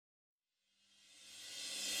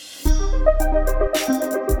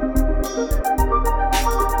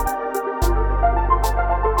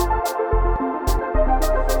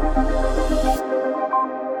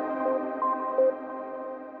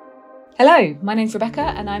Hello, my name's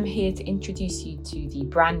Rebeccca and I'm here to introduce you to the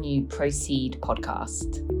brand new Proceed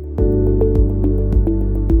podcast.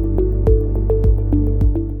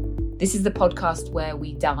 This is the podcast where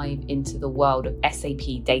we dive into the world of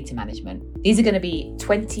SAP data management. These are going to be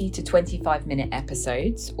 20 to 25 minute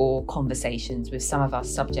episodes or conversations with some of our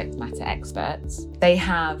subject matter experts. They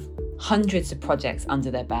have hundreds of projects under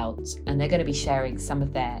their belts, and they're going to be sharing some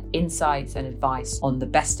of their insights and advice on the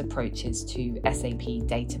best approaches to SAP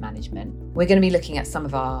data management. We're going to be looking at some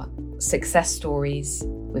of our success stories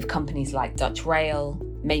with companies like Dutch Rail,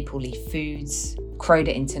 Maple Leaf Foods,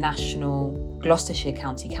 Croda International, Gloucestershire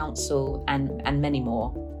County Council, and many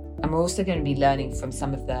more. And we're also going to be learning from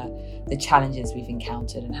some of the challenges we've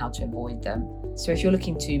encountered and how to avoid them. So if you're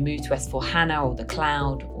looking to move to S4HANA or the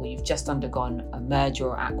cloud, or you've just undergone a merger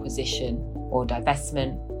or acquisition or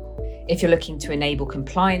divestment, if you're looking to enable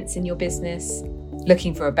compliance in your business,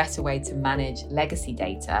 looking for a better way to manage legacy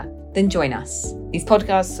data, then join us. These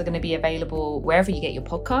podcasts are going to be available wherever you get your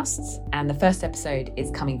podcasts, and the first episode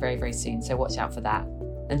is coming very, very soon, so watch out for that.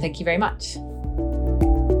 And thank you very much.